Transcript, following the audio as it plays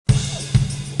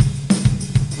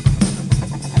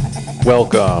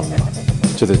Welcome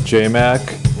to the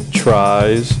JMac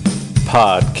Tries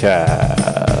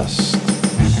Podcast.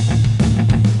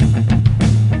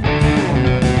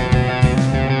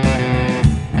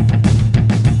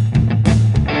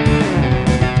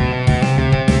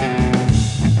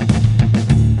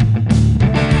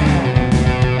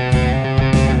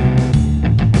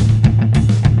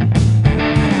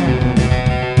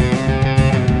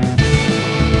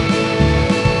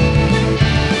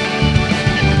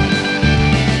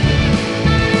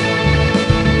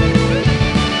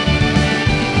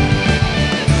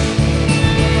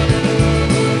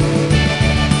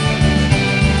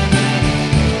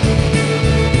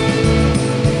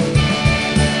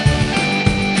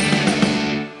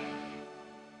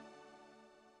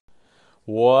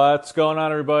 What's going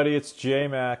on, everybody? It's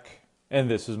JMac, and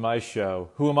this is my show.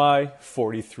 Who am I?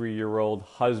 43-year-old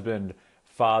husband,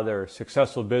 father,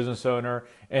 successful business owner,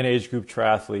 and age group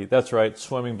triathlete. That's right,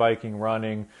 swimming, biking,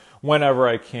 running, whenever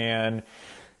I can.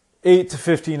 8 to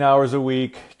 15 hours a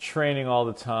week, training all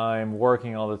the time,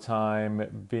 working all the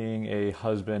time, being a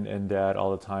husband and dad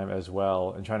all the time as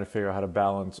well, and trying to figure out how to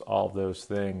balance all of those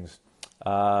things.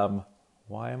 Why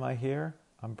am I here?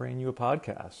 I'm bringing you a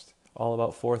podcast all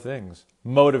about 4 things: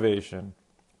 motivation,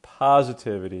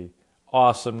 positivity,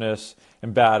 awesomeness,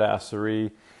 and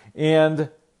badassery. And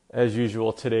as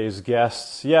usual, today's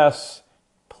guests, yes,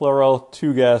 plural,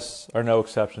 2 guests are no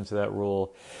exception to that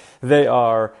rule. They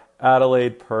are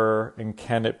Adelaide Purr and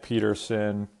Kenneth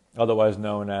Peterson, otherwise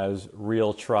known as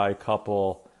Real Tri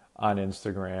Couple on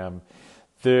Instagram.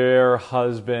 They're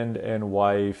husband and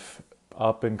wife,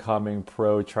 up-and-coming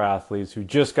pro triathletes who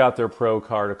just got their pro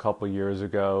card a couple years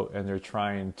ago, and they're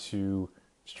trying to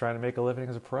make a living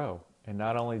as a pro. And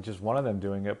not only just one of them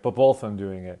doing it, but both of them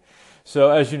doing it.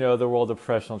 So as you know, the world of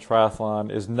professional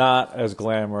triathlon is not as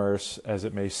glamorous as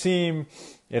it may seem.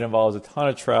 It involves a ton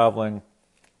of traveling,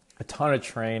 a ton of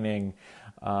training,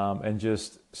 and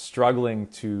just struggling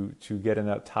to get in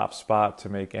that top spot to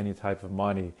make any type of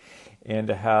money. And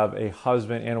to have a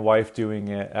husband and wife doing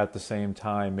it at the same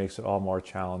time makes it all more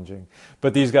challenging.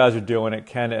 But these guys are doing it.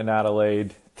 Ken and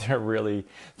Adelaide, they're really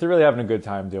having a good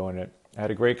time doing it. I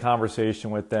had a great conversation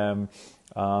with them.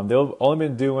 They've only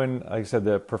been doing, like I said,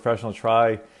 the professional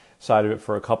tri side of it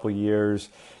for a couple years.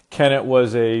 Kenneth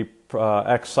was a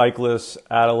ex-cyclist.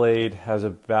 Adelaide has a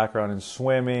background in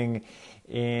swimming,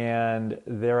 and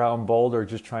they're out in Boulder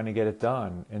just trying to get it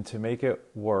done. And to make it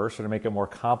worse, or to make it more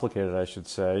complicated, I should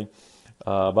say,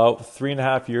 about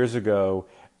 3.5 years ago,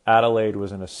 Adelaide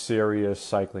was in a serious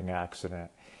cycling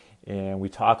accident. And we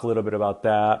talk a little bit about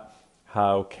that,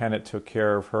 how Kenneth took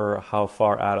care of her, how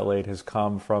far Adelaide has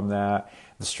come from that,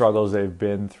 the struggles they've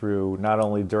been through, not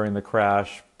only during the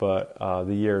crash, but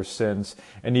the years since,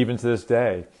 and even to this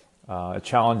day. It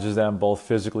challenges them both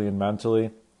physically and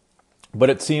mentally. But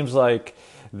it seems like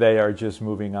they are just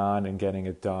moving on and getting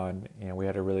it done. And we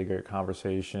had a really great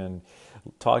conversation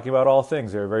talking about all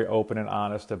things. They were very open and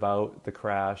honest about the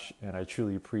crash, and I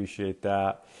truly appreciate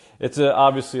that. It's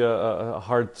obviously a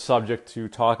hard subject to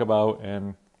talk about,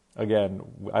 and again,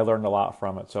 I learned a lot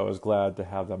from it, so I was glad to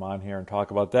have them on here and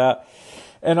talk about that.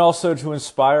 And also to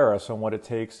inspire us on what it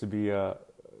takes to be a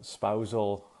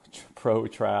spousal pro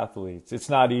triathlete. It's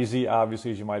not easy,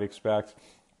 obviously, as you might expect,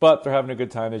 but they're having a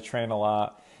good time. They train a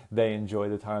lot. They enjoy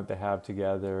the time that they have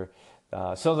together.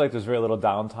 Sounds like there's very little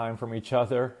downtime from each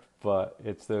other, but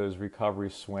it's those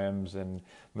recovery swims and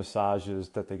massages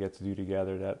that they get to do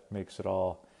together that makes it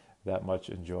all that much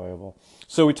enjoyable.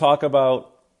 So we talk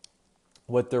about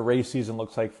what their race season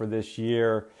looks like for this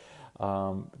year,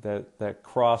 that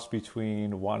cross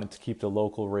between wanting to keep the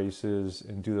local races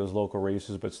and do those local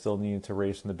races, but still needing to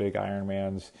race in the big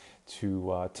Ironmans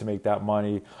to make that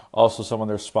money. Also, some of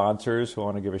their sponsors who I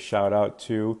want to give a shout out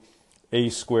to: A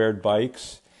Squared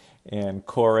Bikes and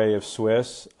Corée of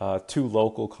Swiss, 2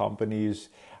 local companies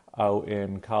out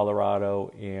in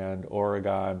Colorado and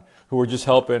Oregon who are just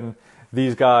helping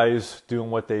these guys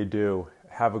doing what they do,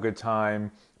 have a good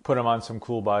time, put them on some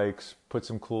cool bikes, put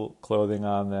some cool clothing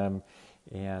on them,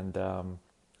 and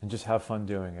just have fun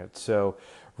doing it. So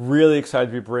really excited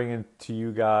to be bringing to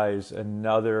you guys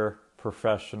another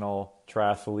professional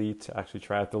triathlete, actually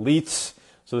triathletes.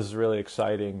 So this is really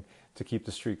exciting to keep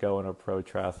the streak going of pro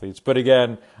triathletes. But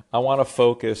again, I want to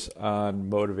focus on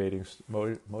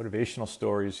motivational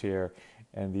stories here,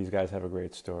 and these guys have a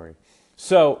great story.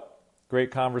 So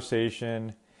great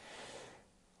conversation.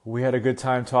 We had a good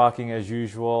time talking as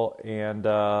usual, and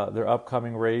their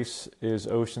upcoming race is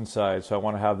Oceanside, so I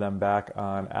want to have them back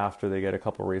on after they get a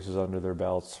couple races under their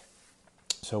belts.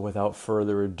 So without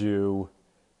further ado,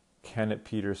 Kenneth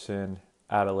Peterson,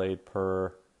 Adelaide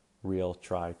Purr, Real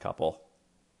Tri Couple.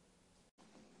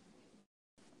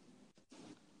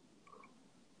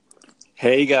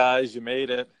 Hey guys, you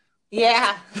made it.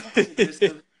 Yeah.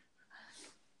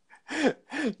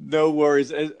 No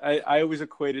worries. I always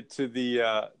equate it to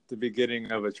the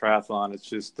beginning of a triathlon. It's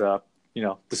just the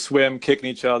swim, kicking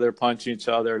each other, punching each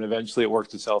other, and eventually it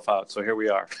works itself out. So here we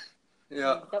are.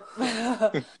 Yeah,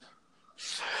 Yep.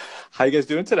 How you guys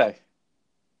doing today?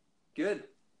 good.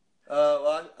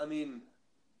 I mean,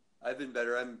 I've been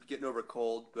better. I'm getting over a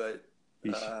cold, but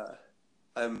Yeesh. uh,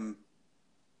 I'm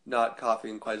not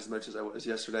coughing quite as much as I was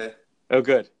yesterday. Oh,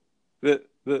 good. The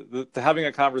having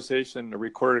a conversation, a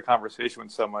recorded conversation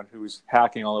with someone who's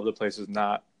hacking all over the place is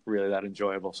not really that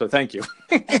enjoyable. So thank you.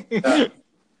 Yeah,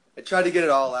 I tried to get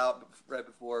it all out right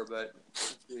before, but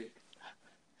let's see.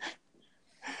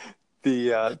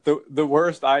 The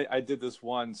worst, I did this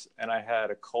once and I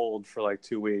had a cold for like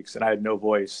 2 weeks and I had no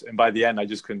voice, and by the end I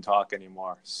just couldn't talk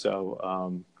anymore.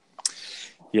 So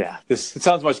yeah, it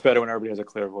sounds much better when everybody has a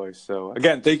clear voice. So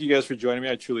again, thank you guys for joining me.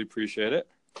 I truly appreciate it.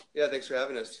 Yeah, thanks for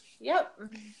having us. Yep.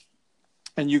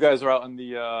 And you guys are out in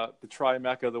the tri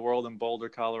mecca of the world in Boulder,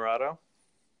 Colorado.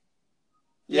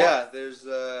 Yeah, there's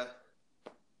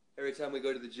every time we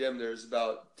go to the gym, there's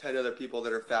about 10 other people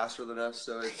that are faster than us,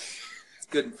 so it's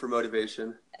good for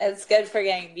motivation. It's good for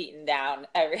getting beaten down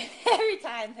every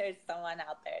time there's someone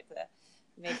out there to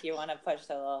make you want to push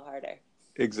a little harder.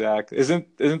 Exactly.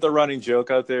 Isn't the running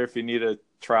joke out there, if you need a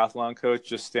triathlon coach,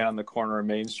 just stand on the corner of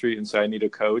Main Street and say I need a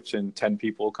coach, and 10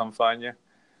 people will come find you?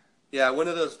 Yeah, one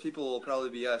of those people will probably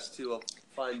be us too. We'll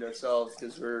find ourselves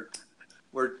because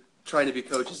we're trying to be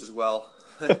coaches as well.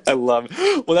 I love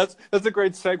it. Well, that's a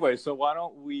great segue. So why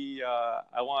don't we?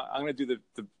 I'm going to do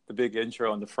the big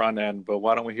intro on the front end, but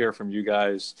why don't we hear from you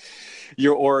guys,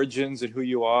 your origins and who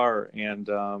you are,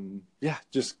 and yeah,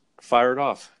 just fire it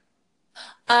off.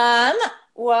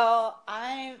 Well,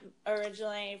 I'm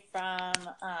originally from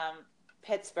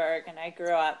Pittsburgh, and I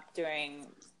grew up doing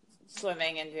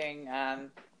swimming and doing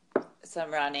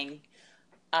some running.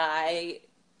 I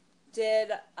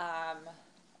did a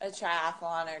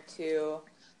triathlon or two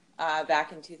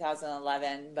back in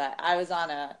 2011, but I was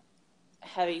on a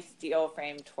heavy steel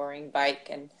frame touring bike,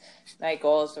 and my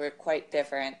goals were quite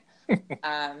different. When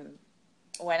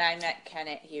I met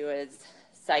Kenneth, he was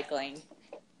cycling,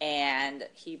 and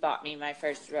he bought me my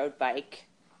first road bike,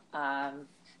 and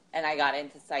I got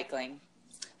into cycling.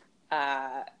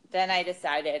 Then I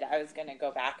decided I was going to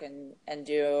go back and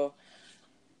do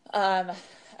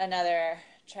another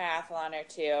triathlon or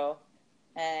two,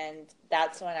 and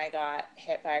that's when I got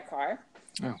hit by a car.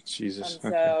 Oh, Jesus.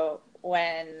 And so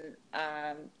when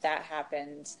that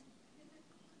happened,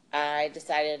 I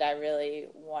decided I really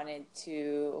wanted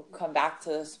to come back to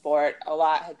the sport. A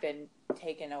lot had been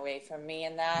taken away from me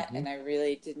in that, and I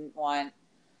really didn't want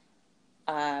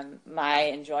my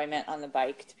enjoyment on the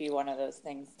bike to be one of those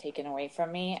things taken away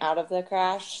from me out of the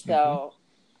crash. So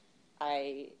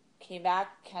I came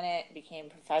back, Kenneth became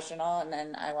professional, and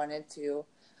then I wanted to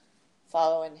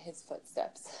follow in his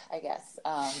footsteps, I guess,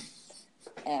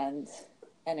 and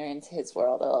enter into his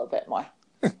world a little bit more.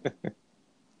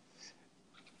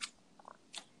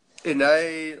 And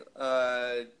I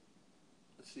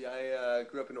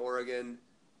grew up in Oregon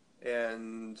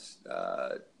and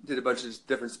did a bunch of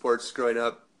different sports growing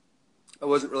up. I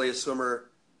wasn't really a swimmer,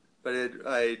 but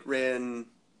I ran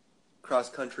cross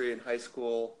country in high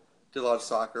school, did a lot of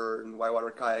soccer and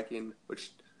whitewater kayaking,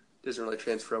 which doesn't really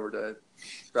transfer over to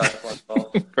triathlon at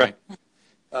all. Right.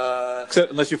 Except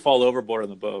unless you fall overboard on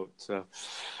the boat. So.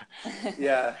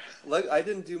 Yeah, I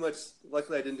didn't do much.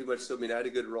 Luckily, I didn't do much swimming. I had a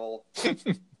good roll.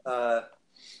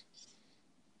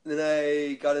 Then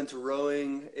I got into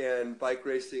rowing and bike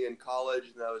racing in college,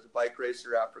 and I was a bike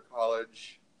racer after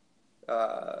college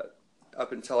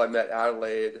up until I met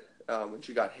Adelaide when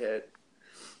she got hit.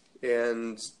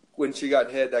 And when she got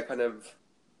hit, that kind of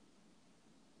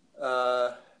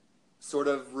sort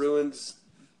of ruined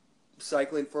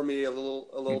cycling for me a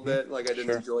little bit. Like I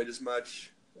didn't enjoy it as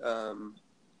much.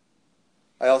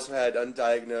 I also had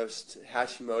undiagnosed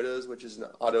Hashimoto's, which is an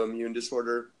autoimmune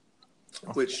disorder,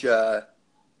 which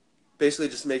basically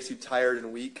just makes you tired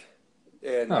and weak.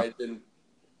 And I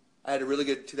had a really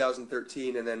good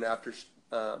 2013, and then after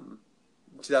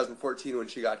 2014 when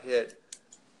she got hit,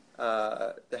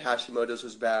 the Hashimoto's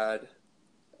was bad.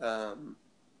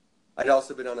 I'd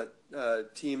also been on a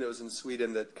team that was in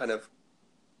Sweden that kind of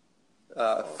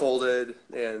folded,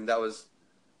 and that was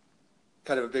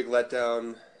kind of a big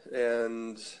letdown.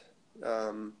 And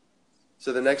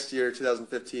so the next year,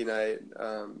 2015, I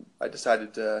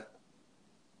decided to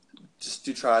just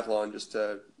do triathlon just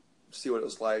to see what it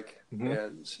was like,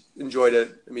 and enjoyed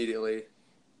it immediately,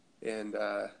 and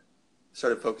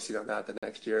started focusing on that the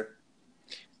next year.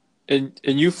 And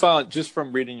you found, just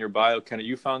from reading your bio, Kenneth,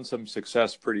 you found some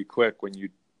success pretty quick when you,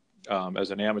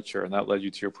 as an amateur, and that led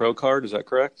you to your pro card. Is that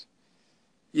correct?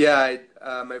 Yeah,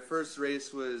 my first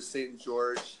race was St.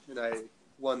 George, and I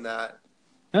won that.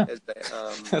 Huh. As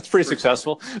That's pretty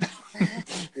successful.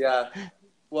 Yeah.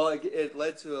 Well, it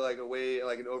led to like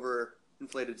an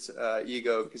overinflated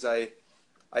ego, because I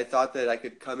thought that I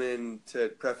could come in to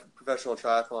professional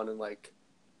triathlon and like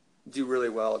do really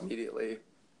well immediately.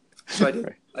 So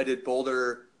Right. I did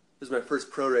Boulder. It was my first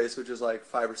pro race, which was like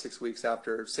 5 or 6 weeks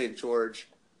after St. George.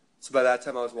 So by that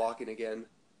time I was walking again.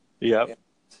 Yep.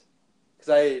 Because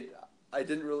I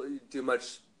didn't really do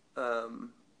much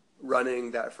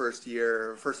running that first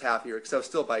half year, because I was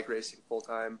still bike racing full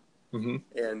time. Mm-hmm.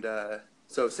 And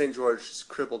so St. George just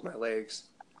crippled my legs.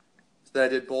 So then I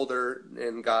did Boulder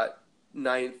and got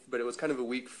 9th, but it was kind of a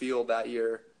weak field that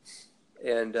year.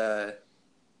 And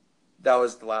that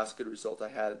was the last good result I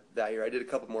had that year. I did a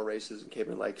couple more races and came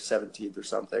in like 17th or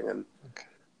something, and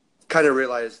kind of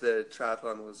realized that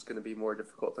triathlon was going to be more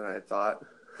difficult than I had thought.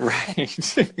 Right.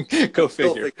 Go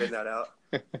Still figure. figuring that out.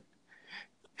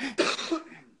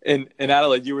 And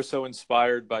Adelaide, you were so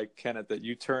inspired by Kenneth that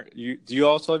do you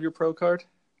also have your pro card?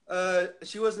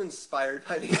 She wasn't inspired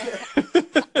by me.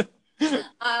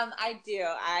 I do.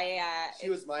 She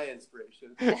was my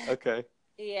inspiration. Okay.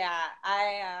 Yeah,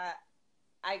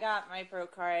 I got my pro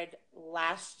card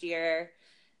last year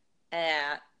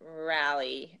at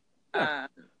Raleigh.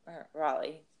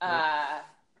 Raleigh.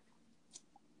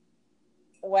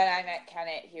 When I met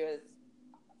Kenneth, he was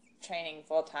training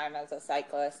full time as a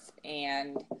cyclist,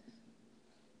 and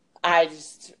I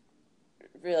just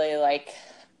really like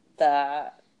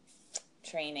the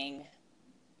training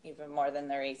even more than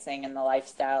the racing and the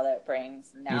lifestyle that it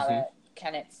brings. Now that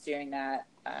Kenneth's doing that,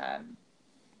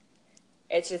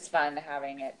 it's just fun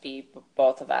having it be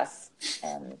both of us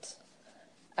and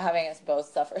having us both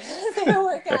suffer the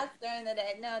workouts during the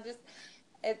day. No, just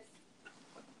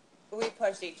we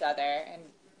push each other, and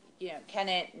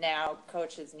Kenneth now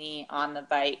coaches me on the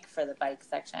bike for the bike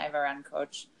section. I have a run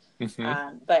coach,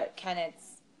 but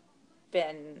Kenneth's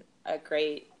been a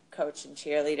great coach and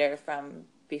cheerleader from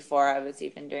before I was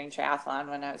even doing triathlon,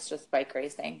 when I was just bike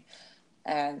racing,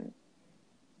 and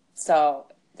so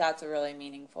that's a really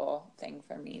meaningful thing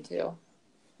for me too.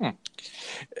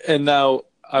 And now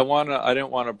I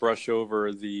didn't want to brush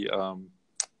over the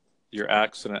your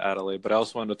accident, Adelaide, but I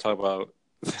also wanted to talk about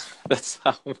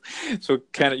so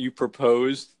Kenneth, you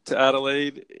proposed to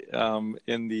Adelaide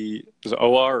in was it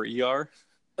OR or ER?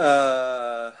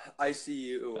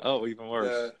 ICU. Oh, even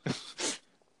worse.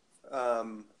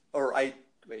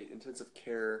 Intensive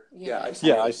care. Yeah, ICU.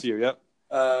 Yeah, ICU. Yep.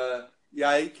 Yeah,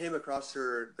 I came across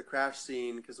the crash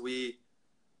scene because we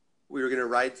were going to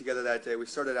ride together that day. We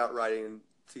started out riding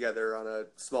together on a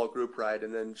small group ride,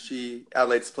 and then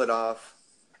Adelaide split off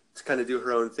to kind of do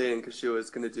her own thing, because she was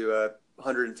going to do a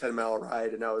 110-mile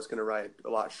ride, and I was going to ride a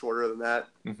lot shorter than that.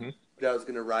 Mm-hmm. But I was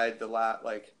going to ride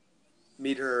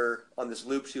meet her on this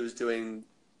loop she was doing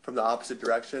from the opposite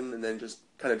direction, and then just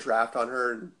kind of draft on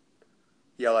her and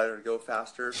yell at her to go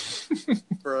faster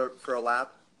for a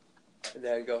lap, and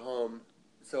then go home.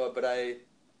 But I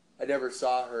never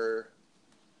saw her,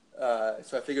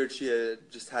 so I figured she had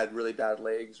just had really bad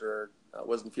legs, or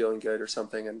wasn't feeling good or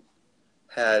something, and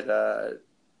had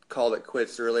called it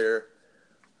quits earlier.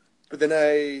 But then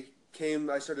I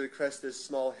started to crest this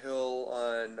small hill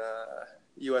on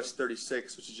US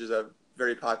 36, which is just a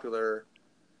very popular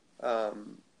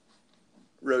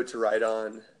road to ride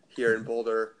on here in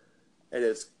Boulder. And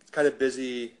it's kind of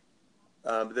busy,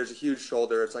 but there's a huge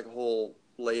shoulder. It's like a whole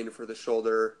lane for the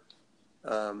shoulder.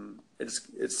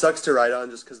 It sucks to ride on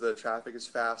just because the traffic is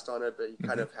fast on it, but you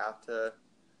kind of have to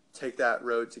take that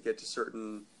road to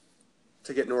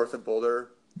get north of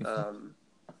Boulder.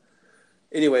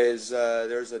 Anyways,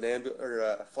 there's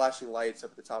flashing lights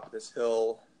up at the top of this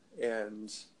hill, and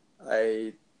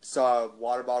I saw a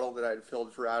water bottle that I had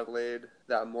filled for Adelaide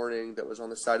that morning that was on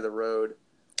the side of the road.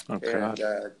 Oh, God.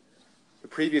 And the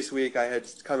previous week I had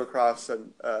come across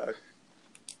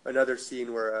another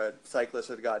scene where a cyclist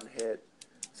had gotten hit.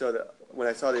 So when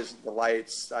I saw the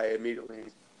lights, I immediately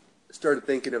started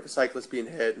thinking of a cyclist being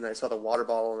hit, and I saw the water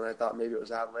bottle, and I thought maybe it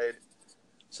was Adelaide.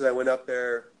 So I went up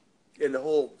there, and the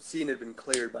whole scene had been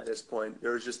cleared by this point.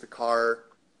 There was just a car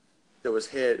that was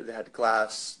hit. It had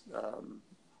glass,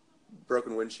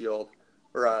 broken windshield,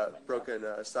 or a broken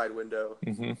side window,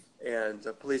 and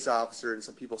a police officer and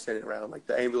some people standing around. Like,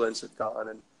 the ambulance had gone,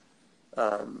 and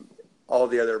all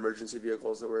the other emergency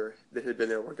vehicles that had been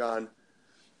there were gone.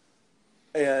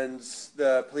 And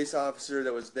the police officer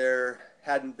that was there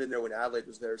hadn't been there when Adelaide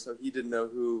was there, so he didn't know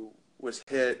who was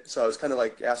hit. So I was kind of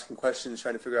like asking questions,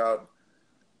 trying to figure out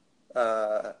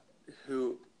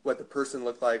what the person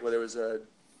looked like, whether it was a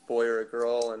boy or a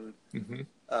girl. And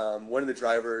one of the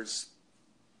drivers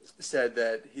said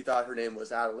that he thought her name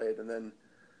was Adelaide, and then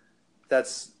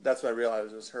that's when I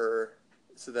realized it was her.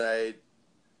 So then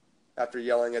after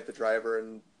yelling at the driver,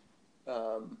 and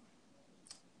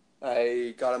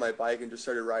I got on my bike and just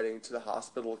started riding to the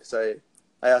hospital because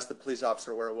I asked the police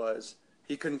officer where it was.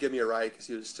 He couldn't give me a ride because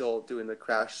he was still doing the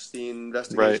crash scene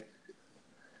investigation. Right.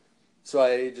 So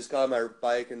I just got on my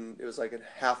bike, and it was like a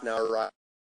half an hour ride.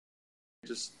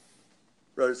 Just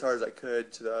rode as hard as I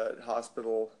could to the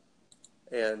hospital,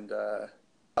 and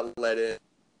got let in.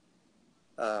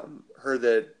 Heard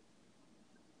that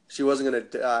she wasn't going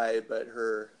to die, but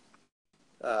her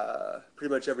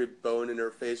pretty much every bone in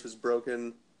her face was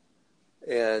broken,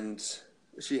 and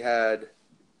she had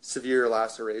severe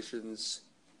lacerations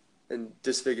and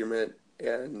disfigurement,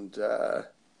 and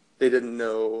they didn't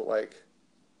know like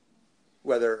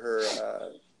whether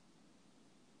her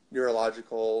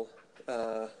neurological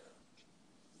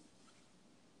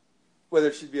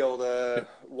whether she'd be able to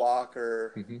walk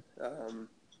or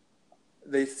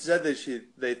they said that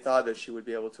they thought that she would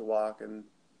be able to walk, and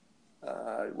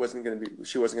she wasn't going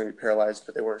to be paralyzed,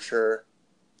 but they weren't sure.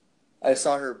 I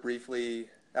saw her briefly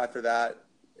after that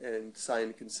and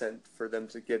signed consent for them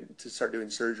to start doing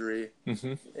surgery.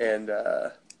 And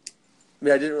I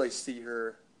mean, I didn't really see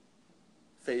her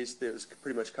face; it was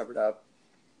pretty much covered up.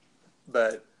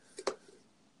 But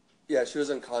yeah, she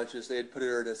was unconscious. They had put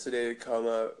her in a sedated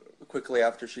coma quickly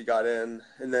after she got in,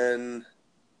 and then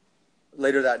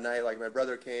later that night, like my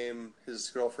brother came, his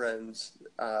girlfriend's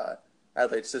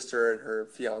Adelaide's sister and her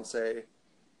fiance.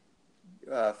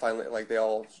 Finally, like they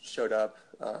all showed up.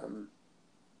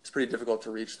 It's pretty difficult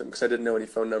to reach them because I didn't know any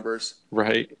phone numbers.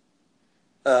 Right.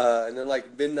 And then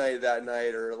like midnight that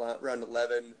night, or around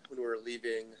 11, when we were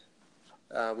leaving,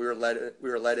 we were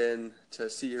let in to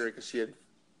see her because she had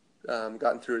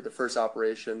gotten through the first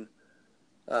operation.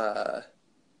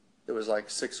 It was like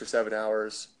 6 or 7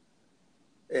 hours,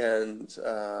 and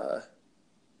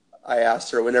I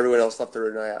asked her when everyone else left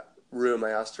the room. I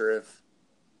asked her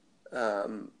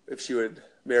if she would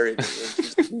marry me,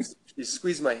 and she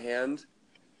squeezed my hand,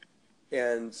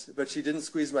 but she didn't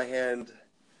squeeze my hand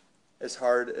as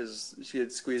hard as she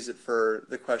had squeezed it for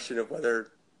the question of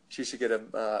whether she should get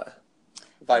a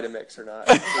Vitamix or not.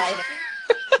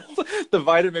 The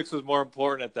Vitamix was more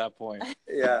important at that point.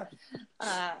 Yeah.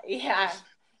 Yeah.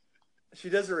 She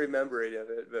doesn't remember any of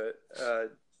it, but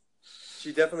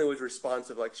she definitely was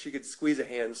responsive. Like she could squeeze a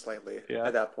hand slightly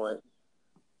at that point.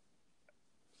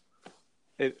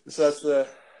 So that's the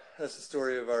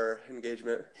story of our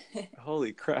engagement.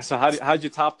 Holy crap! So how'd you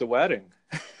top the wedding?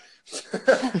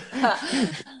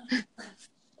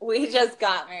 We just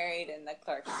got married in the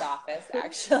clerk's office,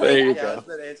 actually. There you Yeah, go. it's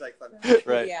an anticlimax.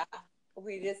 Right. Yeah,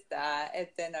 we just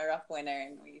it's been a rough winter,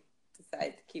 and we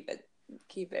decided to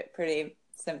keep it pretty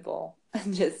simple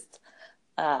and just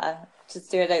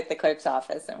do it at the clerk's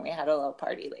office, and we had a little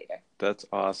party later. That's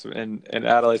awesome. And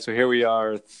Adelaide, so here we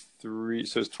are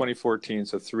so it's 2014,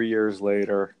 so 3 years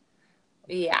later.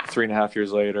 Yeah. 3.5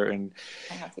 years later, and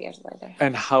 3.5 years later.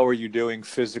 And how are you doing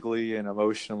physically and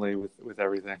emotionally with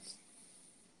everything?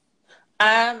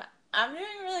 I'm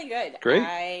doing really good.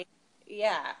 Great.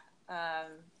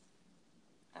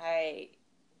 I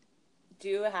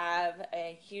do have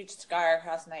a huge scar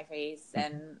across my face,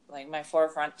 and like my 4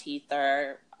 front teeth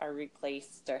are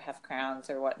replaced or have crowns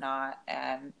or whatnot,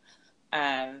 and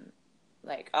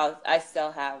I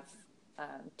still have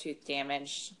tooth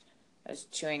damage. I was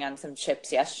chewing on some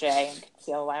chips yesterday and could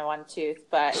feel my one tooth,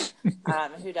 but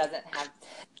who doesn't have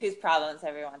tooth problems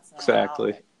every once in a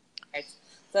Exactly. while?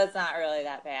 So it's not really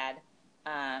that bad.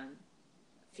 A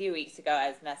few weeks ago, I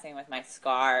was messing with my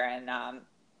scar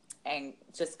and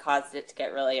just caused it to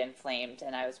get really inflamed.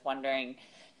 And I was wondering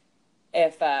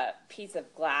if a piece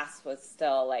of glass was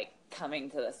still like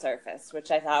coming to the surface, which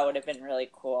I thought would have been really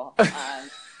cool.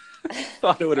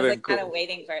 Thought it would have been cool. Kind of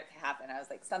waiting for it to happen. I was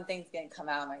like, something's going to come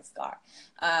out of my scar.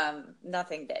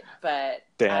 Nothing did, but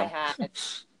Damn.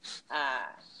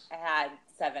 I had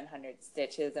 700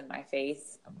 stitches in my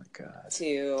face. Oh my God.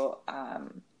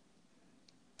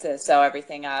 To sew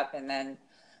everything up, and then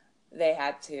they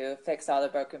had to fix all the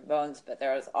broken bones, but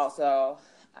there was also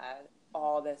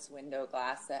all this window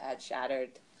glass that had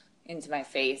shattered into my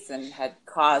face and had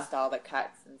caused all the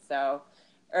cuts. And so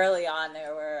early on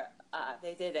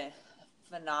they did a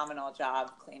phenomenal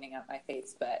job cleaning up my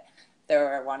face, but there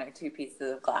were 1 or 2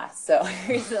 pieces of glass. So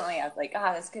recently I was like,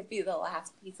 this could be the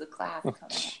last piece of glass coming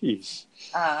up. Jeez.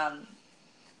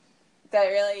 But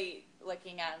really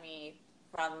looking at me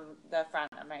from the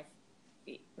front of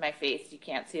my face. You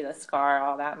can't see the scar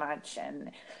all that much,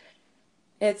 and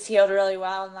it's healed really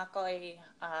well. And luckily,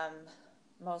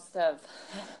 most of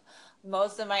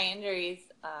my injuries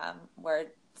were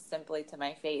simply to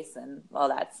my face, and well,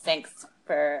 that's thanks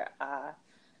for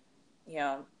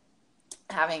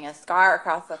having a scar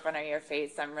across the front of your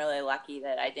face. I'm really lucky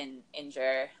that I didn't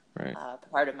injure Right.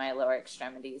 part of my lower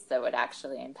extremities that would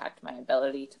actually impact my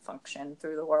ability to function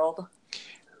through the world.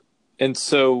 And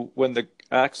so when the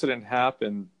accident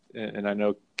happened, and I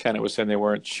know Kenneth was saying they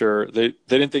weren't sure, they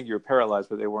didn't think you were paralyzed,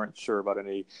 but they weren't sure about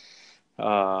any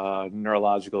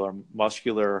neurological or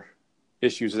muscular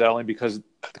issues. Is that only because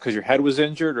your head was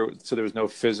injured, or so there was no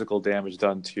physical damage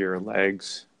done to your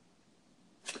legs?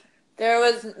 There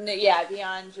was,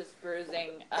 beyond just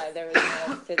bruising, there was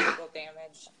no physical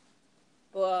damage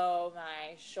below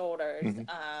my shoulders.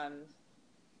 Mm-hmm.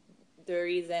 The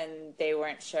reason they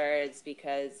weren't sure is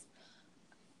because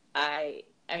I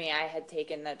had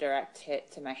taken the direct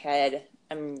hit to my head.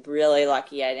 I'm really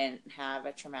lucky I didn't have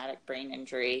a traumatic brain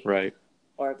injury, Right,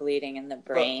 or bleeding in the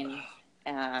brain.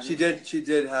 She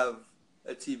did have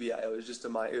a TBI. It was just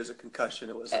it was a concussion.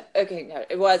 It wasn't. Okay, no,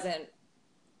 it wasn't.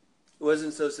 It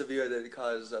wasn't so severe that it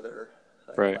caused other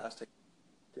lasting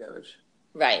damage.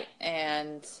 Right,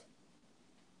 and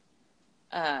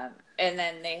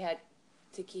then they had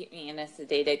to keep me in a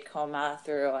sedated coma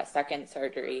through a second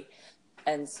surgery,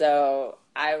 and so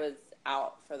I was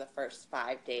out for the first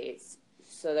 5 days.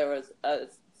 So there was a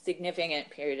significant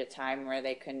period of time where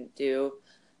they couldn't do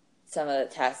some of the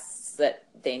tests that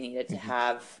they needed to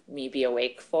have me be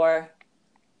awake for.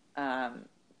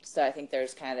 So I think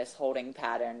there's kind of this holding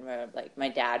pattern where, like, my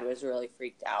dad was really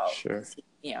freaked out. Sure.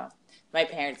 My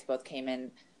parents both came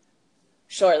in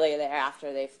shortly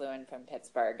thereafter. They flew in from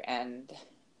Pittsburgh, and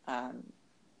there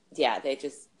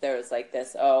was like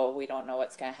this, we don't know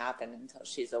what's going to happen until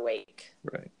she's awake.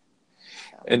 Right.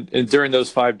 So. And during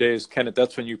those 5 days, Kenneth,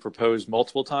 that's when you proposed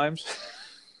multiple times?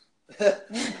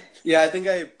 Yeah, I think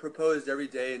I proposed every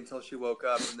day until she woke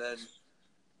up, and then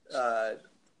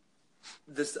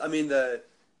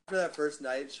after that first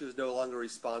night, she was no longer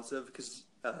responsive because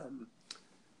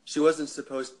she was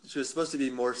supposed to be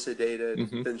more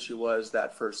sedated than she was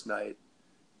that first night.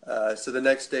 So the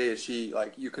next day,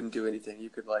 you couldn't do anything. You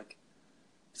could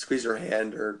squeeze her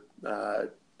hand or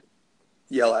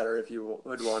yell at her if you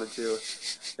had wanted to,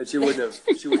 and she wouldn't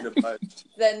have budged.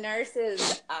 The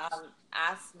nurses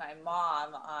asked my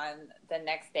mom on the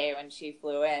next day when she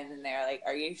flew in, and they were like,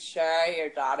 "Are you sure your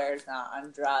daughter's not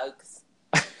on drugs?"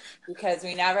 Because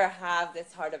we never have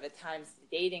this hard of a time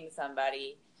sedating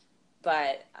somebody.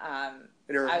 But I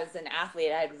was an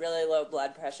athlete. I had really low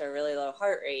blood pressure, really low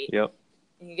heart rate. Yep.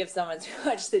 And you give someone too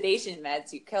much sedation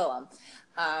meds, you kill them.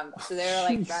 So they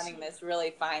were running this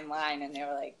really fine line, and they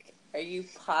were like, "Are you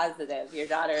positive your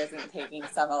daughter isn't taking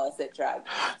some illicit drug?"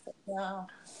 I was like, "No."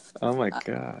 Oh my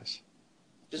gosh.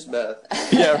 Just meth.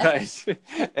 Yeah, right.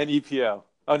 And EPO.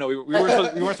 Oh no, we weren't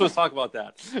supposed to talk about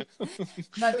that.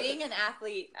 But being an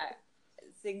athlete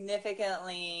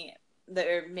significantly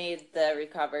made the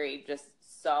recovery just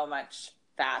so much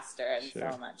faster and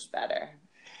so much better.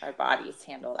 Our bodies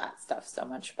handle that stuff so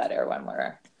much better when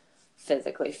we're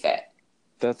physically fit.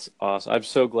 That's awesome. I'm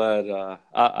so glad,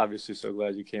 obviously so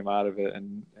glad you came out of it,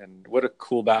 and what a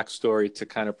cool backstory to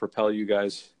kind of propel you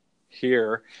guys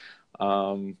here.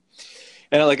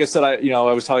 And like I said, I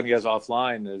was talking to you guys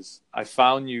offline, is I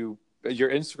found your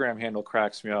Instagram handle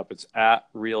cracks me up. It's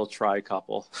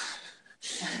 @RealTriCouple.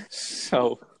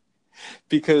 So,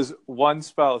 because one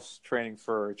spouse training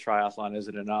for a triathlon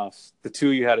isn't enough, the two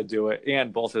of you had to do it,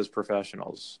 and both as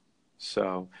professionals.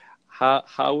 So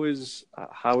how is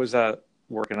that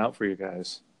working out for you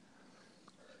guys?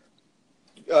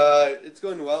 It's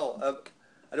going well.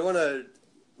 I don't want to.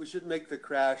 We shouldn't make the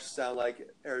crash sound like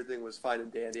everything was fine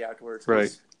and dandy afterwards.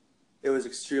 Right. It was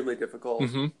extremely difficult,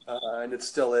 and it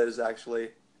still is actually,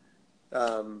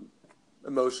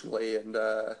 emotionally, and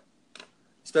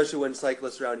especially when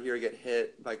cyclists around here get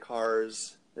hit by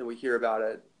cars and we hear about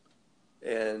it.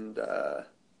 And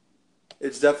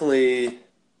it's definitely,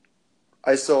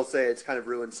 I still say it's kind of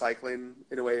ruined cycling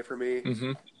in a way for me.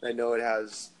 I know it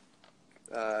has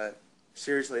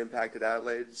seriously impacted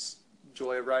Adelaide's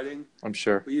joy of riding. I'm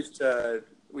sure. We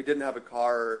didn't have a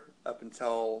car up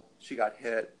until she got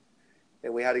hit,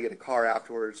 and we had to get a car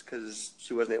afterwards because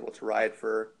she wasn't able to ride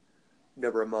for a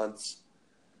number of months.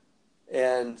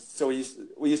 And so we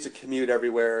used to commute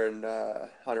everywhere and on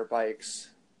our bikes,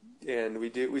 and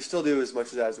we still do as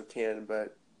much as we can,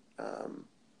 but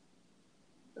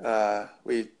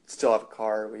we still have a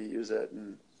car. We use it,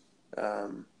 and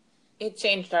it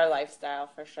changed our lifestyle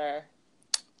for sure.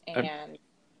 And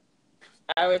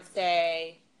I would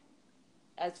say,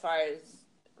 as far as,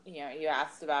 you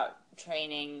asked about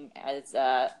training as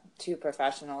two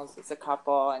professionals, as a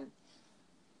couple, and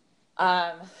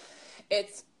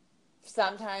it's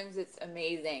sometimes it's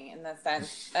amazing in the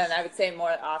sense, and I would say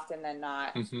more often than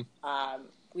not,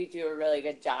 we do a really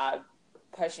good job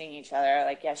pushing each other.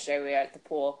 Like yesterday, we were at the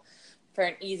pool for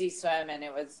an easy swim, and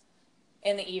it was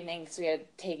in the evening, so we had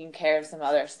taken care of some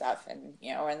other stuff, and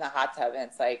we're in the hot tub, and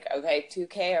it's like, okay,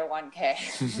 2K or 1K.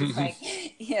 It's like,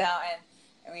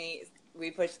 and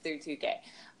we push through 2K,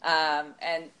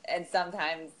 and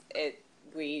sometimes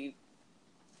we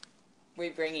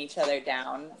bring each other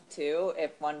down too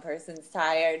if one person's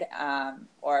tired,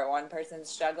 or one person's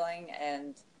struggling.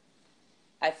 And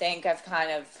I think I've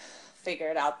kind of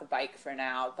figured out the bike for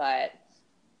now, but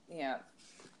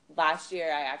last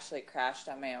year I actually crashed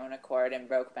on my own accord and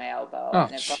broke my elbow,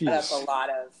 and it just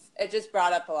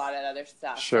brought up a lot of other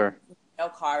stuff. Sure. No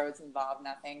car was involved,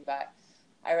 nothing, but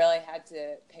I really had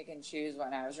to pick and choose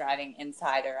when I was riding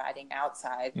inside or riding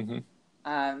outside.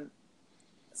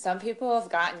 Some people have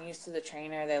gotten used to the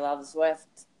trainer. They love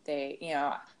Zwift.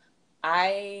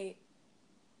 I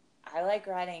like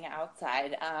riding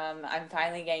outside. I'm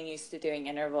finally getting used to doing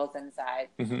intervals inside,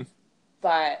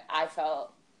 but I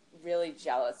felt really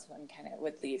jealous when Kenneth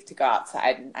would leave to go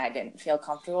outside, and I didn't feel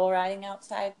comfortable riding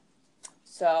outside.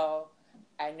 So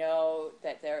I know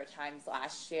that there were times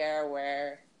last year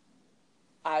where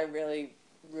I really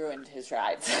ruined his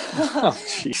rides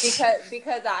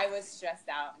because I was stressed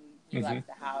out, and he left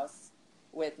the house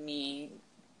with me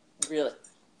really,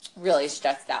 really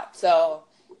stressed out. So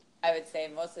I would say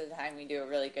most of the time we do a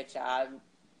really good job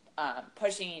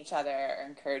pushing each other or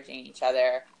encouraging each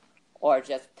other, or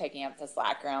just picking up the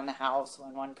slack around the house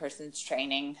when one person's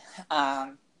training.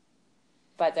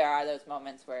 But there are those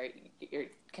moments where you're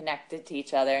connected to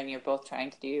each other and you're both trying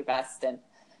to do your best, and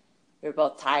you're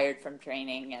both tired from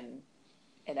training, and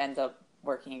it ends up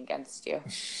working against you.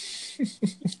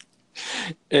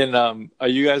 And are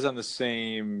you guys on the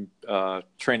same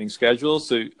training schedule?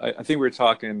 So I think we were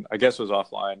talking, I guess it was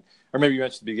offline, or maybe you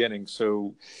mentioned at the beginning.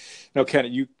 So,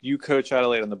 Ken, you coach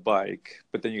Adelaide on the bike,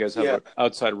 but then you guys have an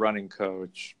outside running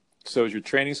coach. So is your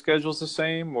training schedules the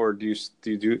same, or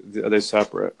are they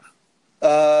separate?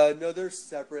 No, they're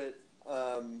separate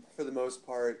for the most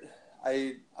part.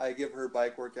 I give her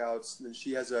bike workouts, and then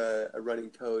she has a running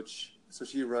coach, so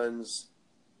she runs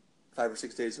 5 or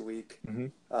 6 days a week.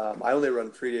 I only run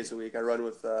 3 days a week. I run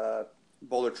with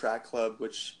Boulder Track Club,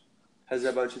 which has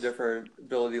a bunch of different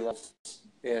ability levels,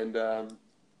 and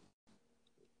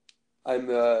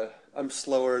I'm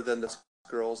slower than the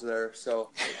girls there,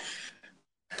 so.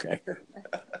 Okay.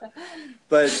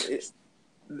 But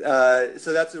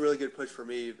so that's a really good push for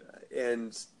me,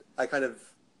 and I kind of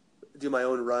do my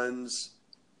own runs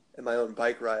and my own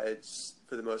bike rides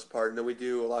for the most part, and then we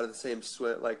do a lot of the same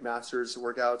masters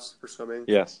workouts for swimming.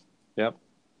 Yes. Yep.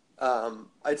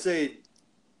 I'd say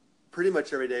pretty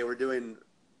much every day we're doing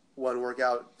one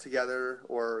workout together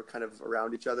or kind of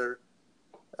around each other,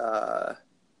 but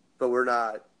we're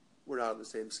not on the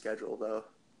same schedule though.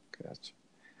 Gotcha.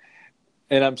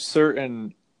 And I'm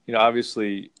certain,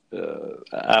 obviously,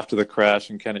 after the crash,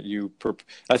 and Kenneth, you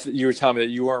were telling me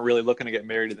that you weren't really looking to get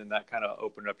married, and then that kind of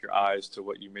opened up your eyes to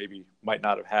what you maybe might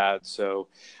not have had. So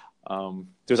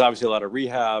there's obviously a lot of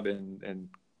rehab, and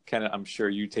Kenneth, I'm sure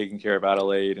you taking care of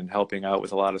Adelaide and helping out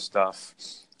with a lot of stuff.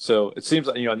 So it seems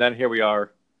like, and then here we are a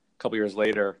couple years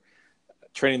later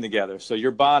training together. So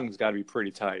your bond's got to be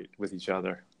pretty tight with each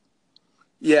other.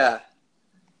 Yeah,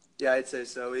 I'd say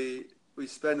so. We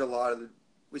spend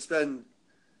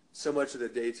so much of the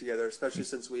day together, especially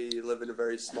since we live in a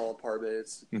very small apartment.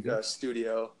 It's a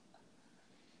studio,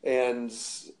 and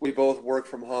we both work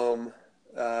from home,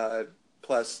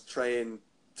 plus train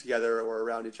together or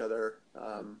around each other.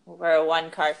 We're a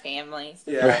one-car family,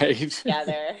 so right.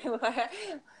 Together.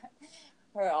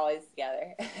 We're always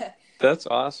together. That's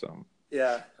awesome.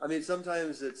 Yeah, I mean,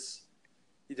 sometimes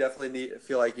you definitely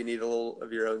feel like you need a little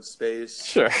of your own space.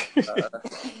 Sure.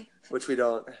 Which we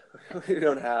don't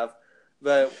have.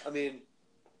 But I mean,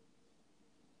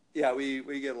 yeah,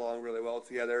 we get along really well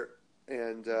together.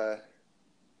 And I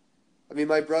mean,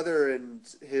 my brother and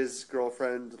his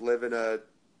girlfriend live in a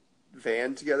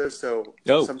van together, so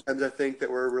sometimes I think that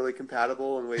we're really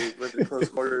compatible and we live in close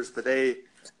quarters, but they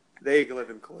live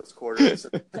in close quarters.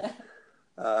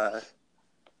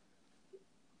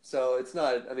 So it's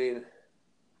not, I mean,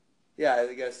 yeah,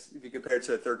 I guess if you compare it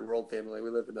to a third world family, we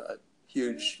live in a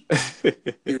huge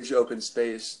open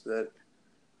space that,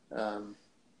 I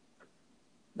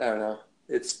don't know.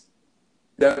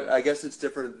 I guess it's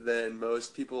different than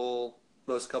most people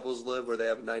most couples live, where they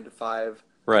have a 9 to 5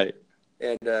 Right.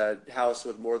 and a house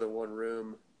with more than one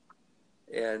room,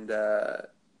 and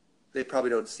they probably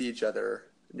don't see each other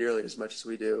nearly as much as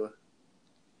we do.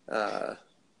 I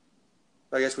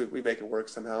guess we make it work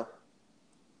somehow.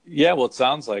 Yeah, well, it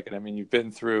sounds like it. I mean, you've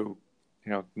been through,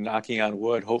 knocking on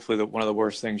wood, hopefully one of the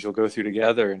worst things you'll go through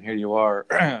together, and here you are.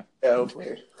 Yeah,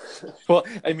 hopefully. Well,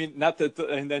 I mean, not that,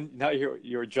 and then now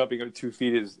you're jumping up 2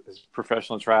 feet as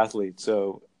professional triathletes,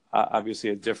 so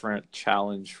obviously a different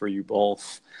challenge for you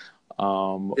both.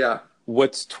 Yeah.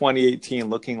 What's 2018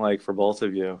 looking like for both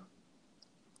of you?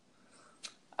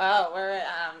 Oh, we're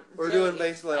really doing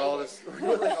basically all excited. this.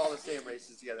 We're doing like all the same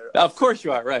races together. Of course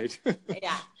you are, right?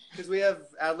 Yeah. Because we have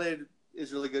Adelaide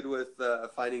is really good with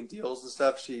finding deals and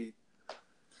stuff. We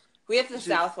have the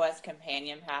Southwest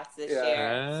Companion Pass this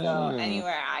year, so Oh.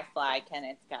 anywhere I fly,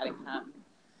 Kenneth's got to come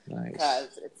Nice.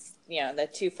 because it's the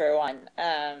 2-for-1.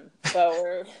 But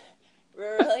we're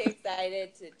really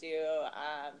excited to do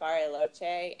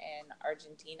Bariloche in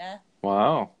Argentina,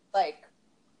 Wow. like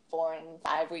 4 and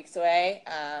 5 weeks away,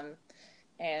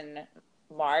 in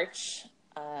March.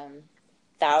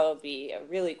 That will be a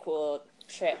really cool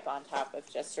trip on top of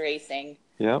just racing.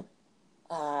 Yep.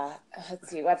 Let's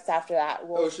see, what's after that?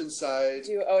 We'll Oceanside,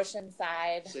 do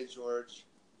Oceanside, St. George,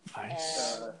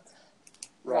 Nice. and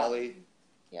Raleigh,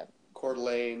 Yep. Coeur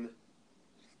d'Alene,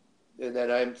 and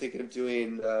then I'm thinking of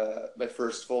doing my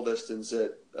first full distance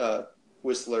at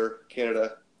Whistler,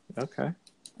 Canada. Okay.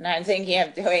 And I'm thinking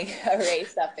of doing a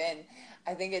race up in,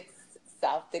 I think it's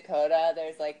South Dakota.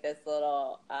 There's like this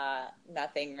little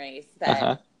nothing race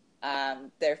that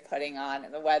they're putting on,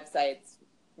 and the website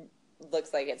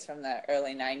looks like it's from the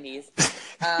early 90s.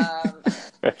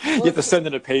 You have to send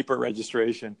in a paper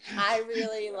registration. I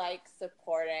really like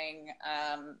supporting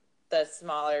the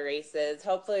smaller races.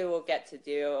 Hopefully we'll get to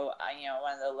do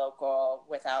one of the local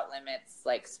Without Limits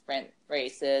like sprint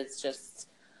races just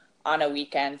on a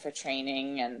weekend for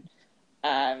training,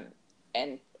 and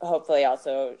hopefully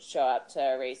also show up to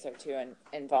a race or two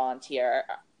and volunteer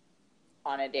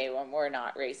on a day when we're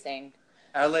not racing.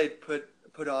 Adelaide put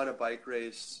on a bike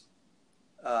race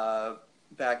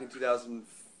back in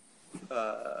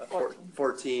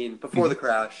 2014 before the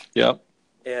crash. Yep.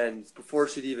 And before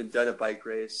she'd even done a bike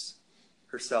race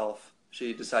herself,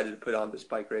 she decided to put on this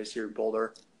bike race here in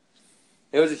Boulder.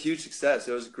 It was a huge success.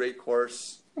 It was a great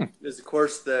course. It was a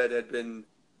course that had been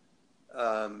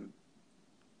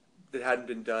that hadn't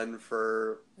been done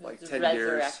for like 10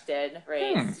 years. Resurrected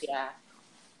race, yeah.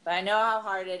 But I know how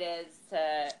hard it is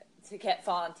to get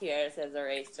volunteers as a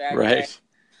race director. Right.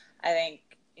 I think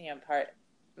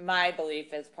my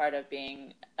belief is part of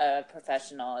being a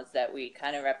professional is that we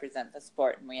kind of represent the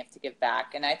sport and we have to give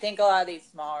back. And I think a lot of these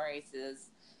small races,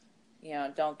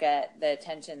 don't get the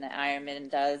attention that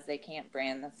Ironman does. They can't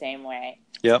brand the same way.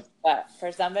 Yep. But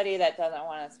for somebody that doesn't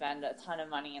want to spend a ton of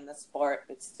money in the sport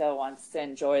but still wants to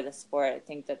enjoy the sport, I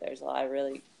think that there's a lot of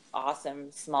really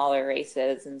awesome smaller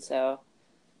races. And so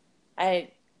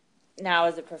now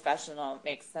as a professional, it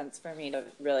makes sense for me to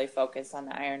really focus on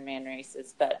the Ironman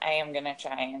races, but I am going to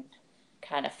try and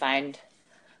kind of find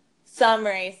some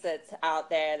race that's out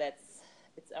there that's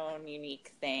its own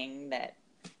unique thing that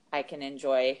I can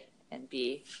enjoy and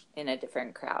be in a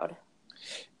different crowd.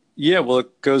 Yeah, well,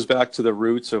 it goes back to the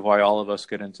roots of why all of us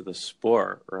get into the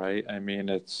sport, right? I mean,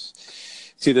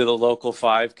 it's either the local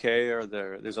 5K or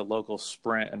there's a local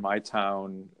sprint in my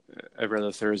town every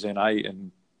other Thursday night,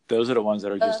 and those are the ones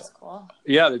that are just that's cool.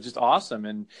 Yeah, they're just awesome.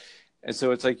 And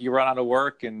so it's like you run out of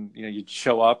work and you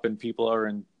show up and people are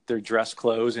in their dress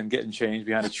clothes and getting changed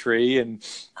behind a tree, and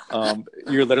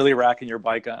you're literally racking your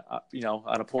bike on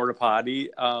a porta potty.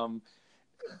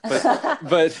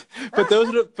 But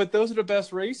those are the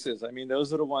best races. I mean,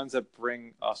 those are the ones that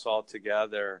bring us all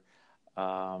together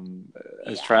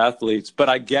as triathletes. But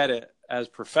I get it. As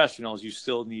professionals, you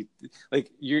still need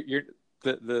you're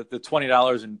the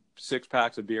 $20 and 6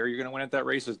 packs of beer you're going to win at that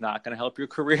race is not going to help your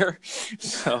career.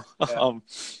 So,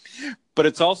 but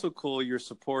it's also cool you're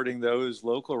supporting those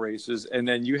local races, and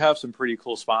then you have some pretty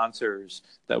cool sponsors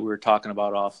that we were talking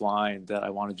about offline that I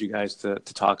wanted you guys to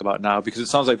talk about now, because it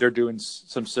sounds like they're doing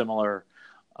some similar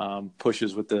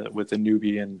pushes with the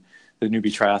newbie and the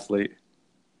newbie triathlete.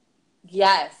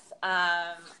 Yes,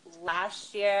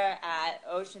 last year at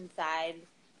Oceanside.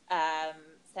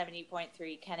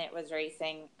 70.3, Kenneth was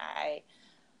racing. I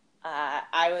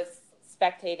was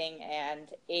spectating, and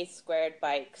Ace Squared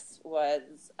Bikes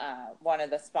was one of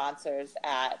the sponsors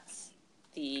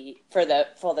for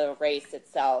the race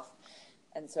itself.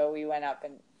 And so we went up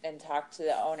and talked to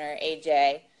the owner,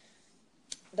 AJ,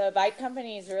 the bike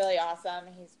company is really awesome.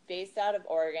 He's based out of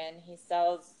Oregon. He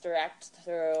sells direct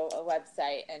through a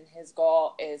website, and his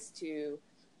goal is to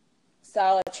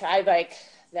sell a tri-bike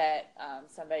that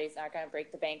somebody's not going to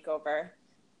break the bank over.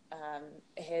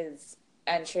 His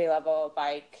entry-level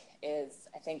bike is,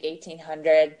 I think,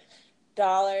 $1,800,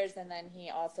 and then he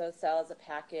also sells a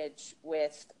package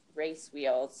with race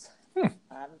wheels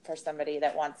for somebody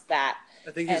that wants that.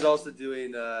 I think he's also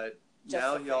doing now. He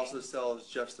frame. also sells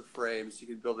just the frame, so you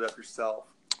can build it up yourself.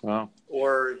 Wow.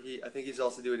 Or I think he's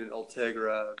also doing an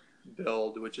Ultegra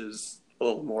build, which is a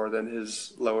little more than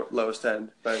his lowest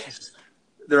end. But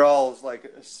they're all like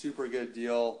a super good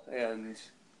deal, and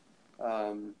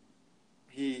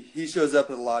he shows up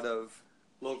at a lot of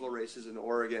local races in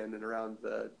Oregon and around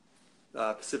the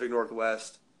Pacific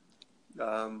Northwest,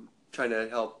 trying to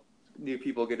help new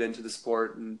people get into the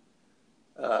sport. And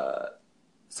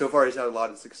so far, he's had a lot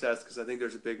of success because I think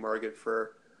there's a big market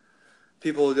for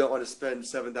people who don't want to spend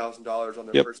 $7,000 on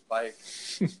their first bike.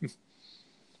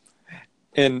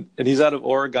 And he's out of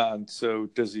Oregon, so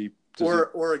does he?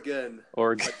 Oregon.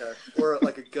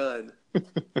 Like a gun.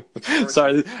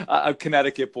 Sorry, I'm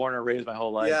Connecticut born and raised my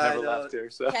whole life. Yeah, Never left here.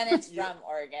 So Kenneth's from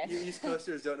Oregon. You East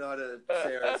Coasters don't know how to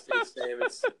say our state's name.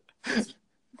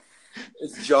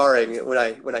 It's jarring when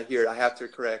I hear it. I have to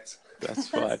correct. That's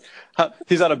fine.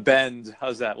 He's out of Bend.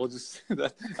 How's that? We'll just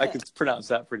I could pronounce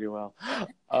that pretty well.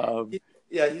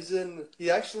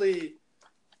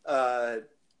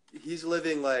 He's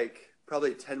living like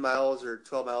probably 10 miles or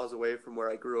 12 miles away from where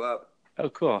I grew up. Oh,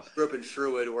 cool. Grew up in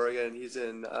Sherwood, Oregon. He's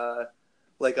in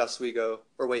Lake Oswego.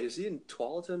 Or wait, is he in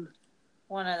Tualatin?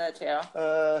 One of the two.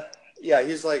 Yeah,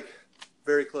 he's like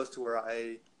very close to where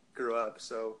I grew up,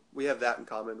 so we have that in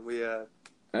common.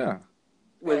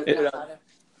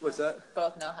 What's that?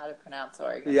 Both know how to pronounce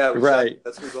Oregon. Yeah, right.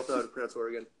 That's we both know how to pronounce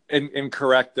Oregon. And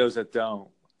correct those that don't.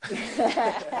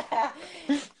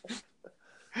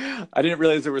 I didn't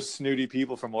realize there were snooty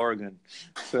people from Oregon.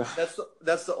 So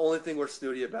that's the only thing we're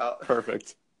snooty about.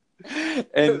 Perfect.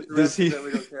 And does he?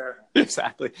 We don't care.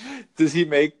 Exactly. Does he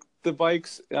make the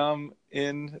bikes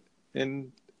in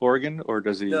Oregon, or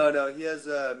does he? No. He has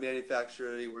a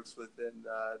manufacturer he works with in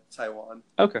Taiwan.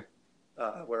 Okay.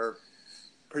 Where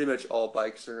pretty much all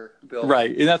bikes are built.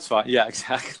 Right, and that's fine. Yeah,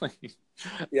 exactly.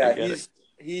 Yeah,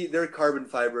 they're carbon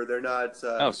fiber. They're not.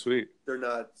 Oh, sweet. They're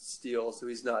not steel, so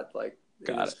he's not like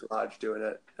in his garage doing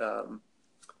it.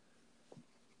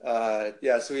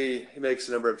 So he makes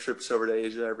a number of trips over to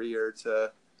Asia every year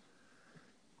to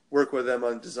work with them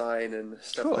on design and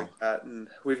stuff like that. And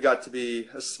we've got to be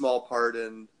a small part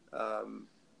in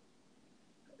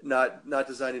not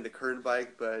designing the current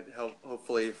bike, but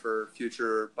hopefully for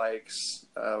future bikes.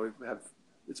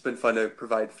 It's been fun to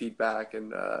provide feedback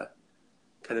and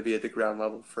kind of be at the ground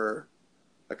level for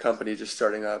a company just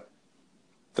starting up.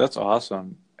 That's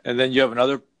awesome. And then you have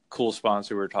another cool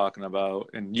sponsor we're talking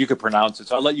about, and you could pronounce it,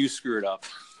 so I'll let you screw it up.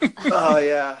 Oh,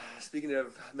 yeah. Speaking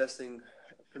of messing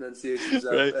pronunciations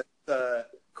up, right.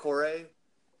 Core,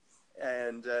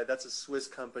 and that's a Swiss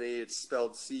company. It's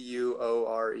spelled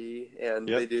Cuore, and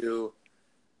they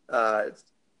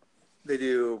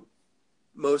do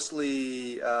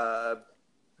mostly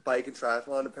bike and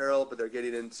triathlon apparel, but they're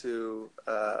getting into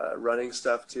running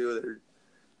stuff too. They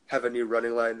have a new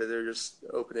running line that they're just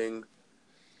opening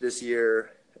this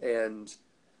year, and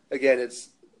again, it's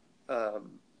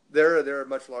they're a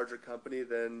much larger company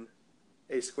than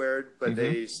A Squared, but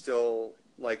they still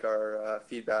like our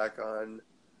feedback on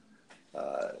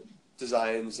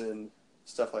designs and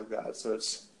stuff like that. So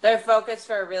their focus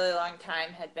for a really long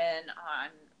time had been on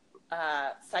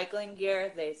cycling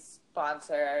gear. They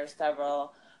sponsor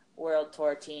several world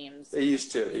tour teams. They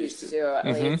used to at least.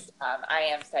 I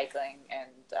Am Cycling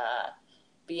and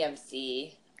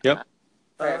BMC. Yep.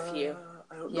 For a few.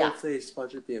 I don't know if they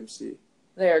sponsored BMC.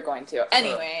 They're going to.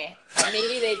 Anyway,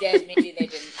 maybe they did, maybe they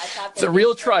didn't. I thought it's a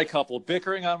real tri-couple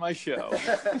bickering on my show.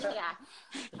 Yeah.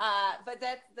 But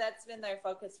that's been their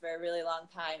focus for a really long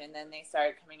time, and then they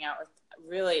started coming out with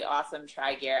really awesome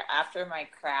tri-gear. After my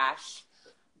crash,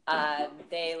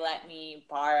 they let me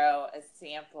borrow a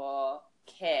sample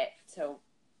kit to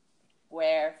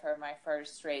wear for my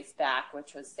first race back,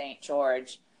 which was St.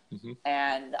 George.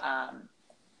 And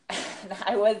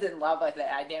I was in love with it.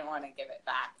 I didn't want to give it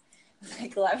back.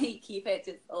 Like, let me keep it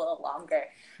just a little longer.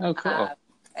 Oh, cool.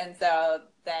 And so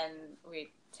then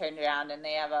we turned around, and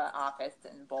they have an office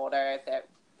in Boulder that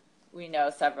we know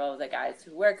several of the guys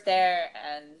who work there,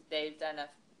 and they've done a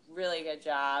really good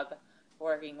job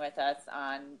working with us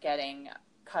on getting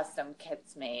custom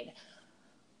kits made.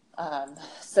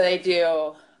 So they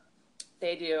do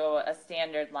a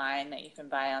standard line that you can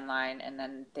buy online, and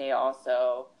then they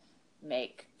also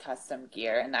make custom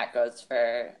gear, and that goes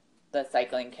for the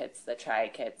cycling kits, the tri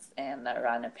kits, and the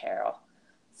run apparel.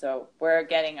 So we're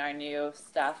getting our new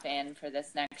stuff in for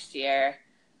this next year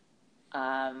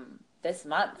this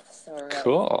month. So we're really,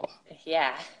 Cool.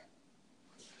 yeah.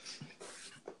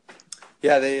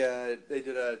 Yeah, they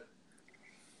did a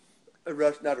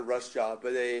rush, not a rush job,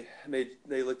 but they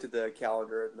looked at the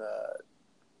calendar and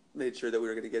made sure that we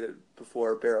were going to get it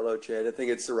before Bariloche. And I think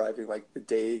it's arriving like the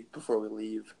day before we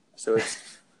leave. So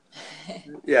it's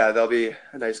yeah, that'll be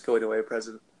a nice going away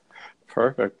present.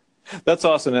 Perfect. That's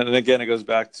awesome. And again, it goes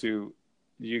back to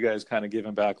you guys kind of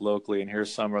giving back locally. And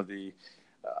here's some of the,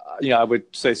 I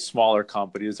would say smaller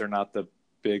companies. They're not the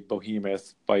big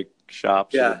behemoth bike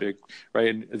shops. Yeah. Or the big, right.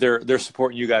 And they're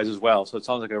supporting you guys as well. So it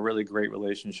sounds like a really great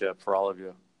relationship for all of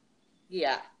you.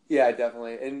 Yeah. Yeah,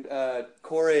 definitely. And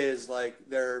Corey is like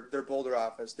their Boulder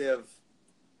office. They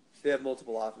have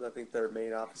multiple offices. I think their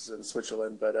main office is in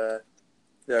Switzerland, but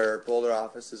their Boulder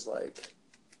office is like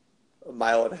a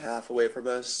mile and a half away from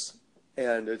us,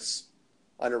 and it's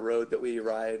on a road that we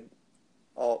ride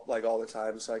all the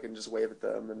time. So I can just wave at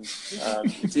them, and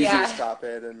it's easy to stop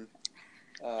in. And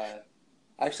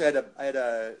actually, I had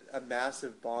a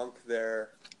massive bonk there,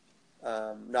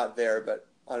 not there, but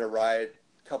on a ride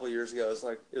a couple of years ago.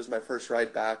 It was my first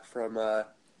ride back from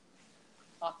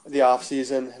the off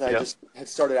season, and I just had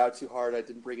started out too hard. I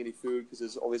didn't bring any food because it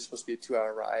was only supposed to be a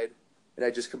 2-hour ride, and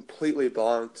I just completely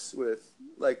bonked with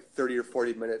like 30 or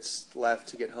 40 minutes left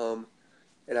to get home,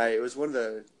 and it was one of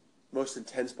the most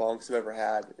intense bonks I've ever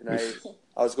had, and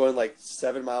I was going like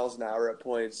 7 miles an hour at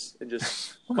points, and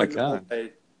just Oh my God. my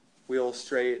wheel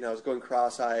straight, and I was going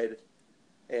cross-eyed,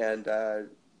 and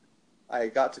I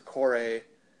got to Corey.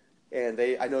 And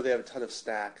I know they have a ton of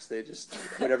snacks. They just,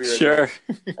 whenever you're Sure.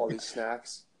 in, all these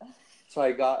snacks. So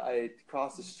I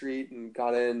crossed the street and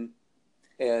got in,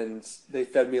 and they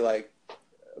fed me like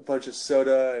a bunch of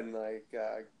soda and like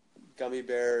gummy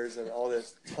bears and all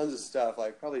this, tons of stuff,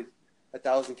 like probably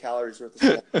 1,000 calories worth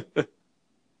of stuff.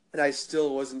 And I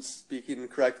still wasn't speaking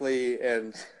correctly,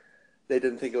 and they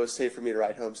didn't think it was safe for me to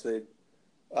ride home. So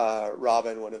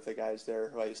Robin, one of the guys there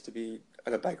who I used to be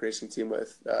on a bike racing team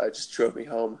with, just drove me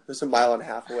home. It was a mile and a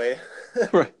half away.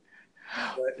 Right.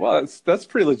 But, Well, that's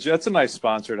pretty legit. That's a nice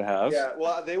sponsor to have. yeah,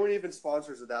 well, they weren't even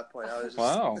sponsors at that point. I was just,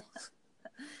 Wow.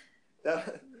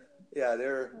 Yeah,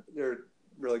 they're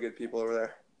really good people over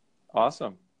there.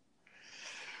 Awesome.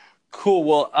 Cool.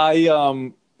 Well,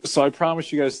 so I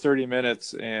promised you guys 30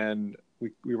 minutes, and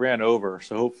we ran over.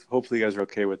 So hopefully you guys are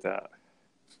okay with that.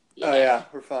 Oh yeah,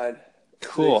 we're fine.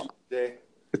 Cool. Day.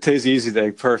 Today's easy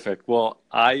day. Perfect. Well,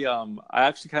 I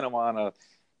actually kind of want to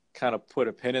kind of put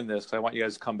a pin in this because I want you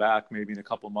guys to come back maybe in a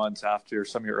couple months after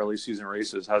some of your early season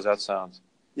races. How's that sound?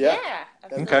 Yeah.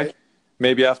 Absolutely. Okay.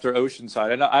 Maybe after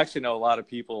Oceanside. I actually know a lot of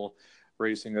people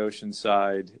racing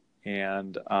Oceanside,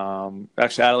 and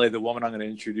actually Adelaide, the woman I'm going to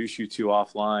introduce you to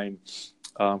offline,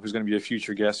 who's going to be a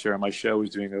future guest here on my show, is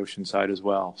doing Oceanside as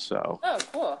well. So. Oh,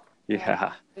 cool.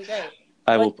 Yeah. Be great.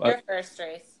 What's your first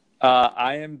race?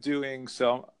 I am doing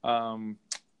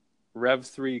Rev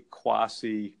 3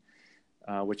 Quasi,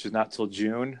 which is not till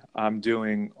June. I'm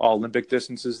doing all Olympic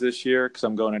distances this year because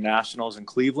I'm going to nationals in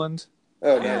Cleveland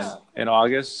in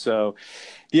August. So,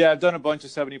 yeah, I've done a bunch of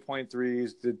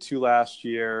 70.3s, did 2 last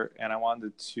year, and I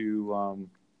wanted to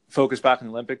focus back on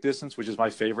the Olympic distance, which is my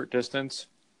favorite distance.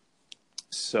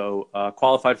 So,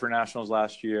 qualified for nationals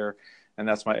last year, and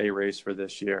that's my A race for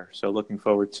this year. So, looking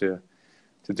forward to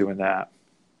doing that.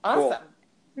 Awesome.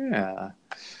 Cool. Yeah.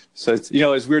 So it's,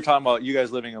 as we were talking about you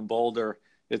guys living in Boulder,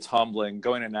 it's humbling.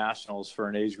 Going to nationals for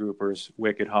an age grouper is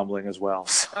wicked humbling as well.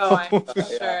 So, Oh, I'm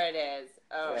sure it is.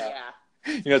 Oh yeah.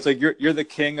 it's like you're the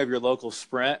king of your local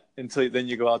sprint until then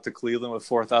you go out to Cleveland with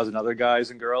 4,000 other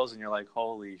guys and girls, and you're like,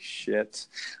 holy shit,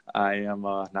 I am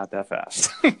not that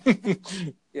fast.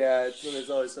 Yeah,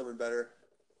 there's always someone better,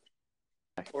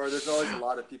 or there's always a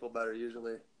lot of people better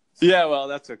usually. Yeah, well,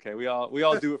 that's okay. We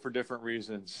all do it for different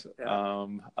reasons. Yeah.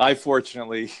 I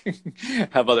fortunately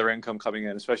have other income coming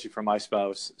in, especially from my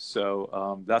spouse.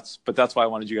 So that's why I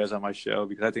wanted you guys on my show,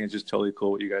 because I think it's just totally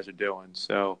cool what you guys are doing.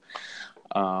 So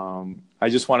I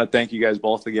just want to thank you guys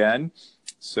both again.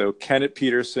 So Kenneth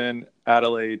Peterson,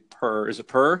 Adelaide Purr. Is it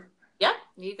Purr? Yep,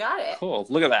 you got it. Cool.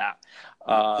 Look at that.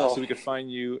 So we could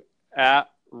find you at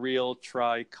Real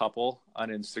Tri Couple on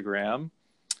Instagram.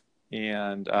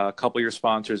 And a couple of your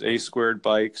sponsors, A Squared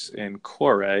Bikes and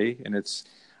Core, and it's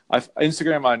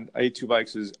Instagram on A2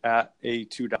 Bikes is at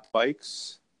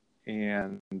A2.bikes,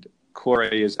 and Core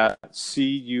is at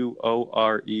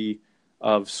CUORE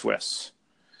of Swiss.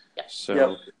 Yes.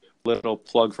 So little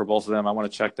plug for both of them. I want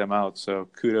to check them out. So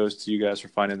kudos to you guys for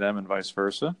finding them, and vice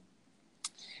versa.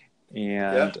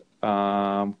 And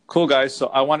cool, guys. So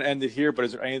I want to end it here, but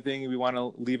is there anything we want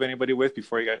to leave anybody with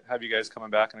before have you guys coming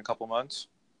back in a couple months?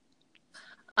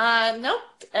 Nope.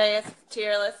 I guess to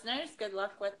your listeners, good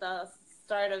luck with the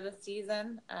start of the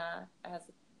season as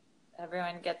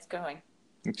everyone gets going.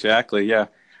 Exactly. Yeah.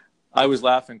 I was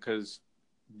laughing because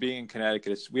being in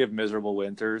Connecticut, we have miserable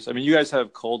winters. I mean, you guys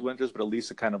have cold winters, but at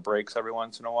least it kind of breaks every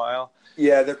once in a while.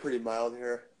 Yeah, they're pretty mild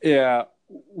here. Yeah.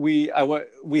 We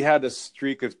had a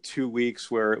streak of 2 weeks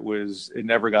where it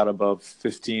never got above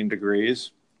 15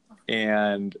 degrees.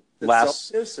 And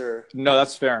Celsius or? No,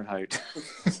 that's Fahrenheit.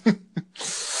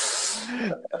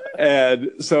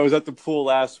 And so I was at the pool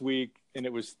last week and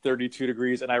it was 32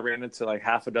 degrees and I ran into like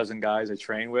half a dozen guys I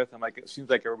train with. I'm like, it seems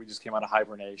like everybody just came out of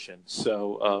hibernation.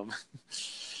 So,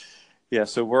 yeah,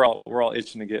 so we're all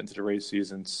itching to get into the race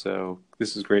season. So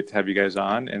this is great to have you guys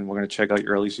on, and we're going to check out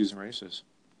your early season races.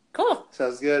 Cool.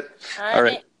 Sounds good. All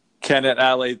right. Ken and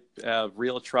Adelaide,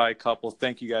 Real Tri couple.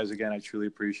 Thank you guys again. I truly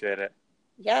appreciate it.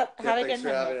 Yep. Have a good Thanks for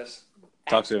having us.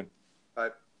 Talk soon. Bye.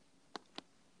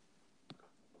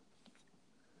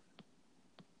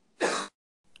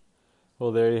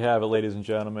 Well, there you have it, ladies and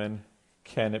gentlemen.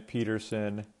 Kenneth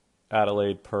Peterson,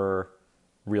 Adelaide Purr,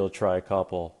 Real Tri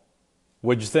couple.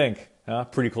 What'd you think?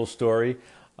 Pretty cool story.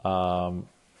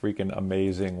 Freaking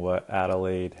amazing what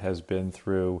Adelaide has been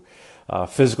through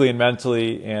physically and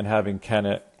mentally, and having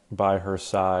Kenneth by her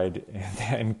side and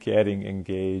then getting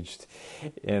engaged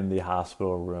in the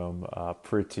hospital room.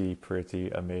 Pretty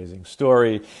amazing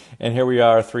story. And here we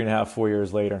are 3.5, 4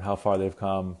 years later, and how far they've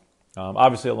come.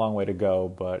 Obviously a long way to go,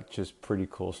 but just pretty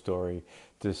cool story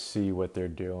to see what they're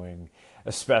doing,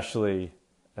 especially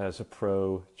as a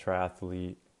pro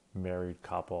triathlete married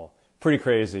couple. Pretty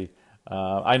crazy.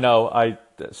 I know I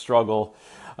struggle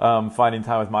finding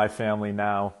time with my family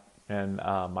now, and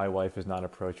my wife is not a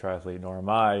pro triathlete, nor am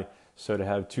I. So to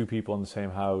have two people in the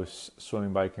same house,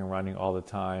 swimming, biking, running all the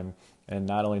time, and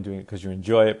not only doing it because you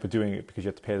enjoy it, but doing it because you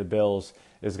have to pay the bills,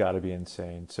 has got to be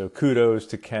insane. So kudos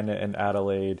to Kenneth and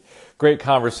Adelaide. Great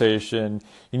conversation.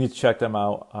 You need to check them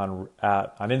out on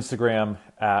Instagram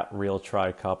at Real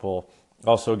Tri Couple.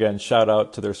 Also, again, shout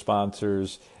out to their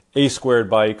sponsors, A Squared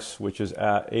Bikes, which is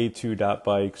at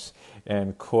a2.bikes,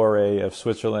 and Core of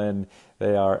Switzerland.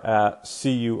 They are at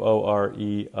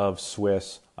CUORE of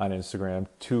Swiss on Instagram.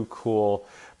 Two cool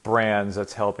brands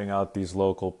that's helping out these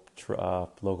local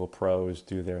pros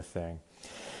do their thing.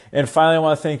 And finally, I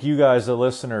want to thank you guys, the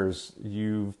listeners.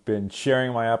 You've been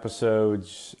sharing my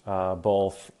episodes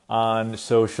both on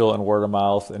social and word of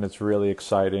mouth, and it's really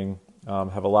exciting.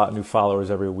 Have a lot of new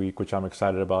followers every week, which I'm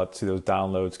excited about. See those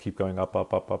downloads keep going up.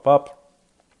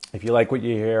 If you like what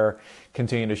you hear,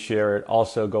 continue to share it.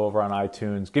 Also, go over on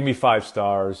iTunes. Give me 5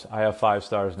 stars. I have 5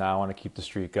 stars now. I want to keep the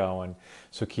streak going,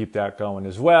 so keep that going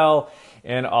as well.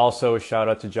 And also, a shout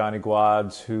out to Johnny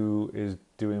Guads, who is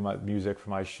doing my music for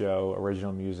my show,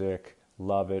 original music.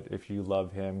 Love it. If you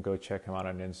love him, go check him out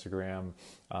on Instagram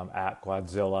at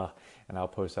Guadzilla, and I'll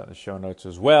post that in the show notes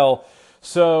as well.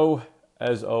 So,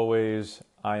 as always,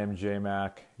 I am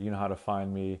JMac. You know how to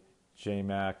find me,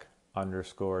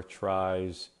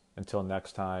 JMac_tries. Until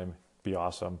next time, be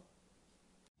awesome.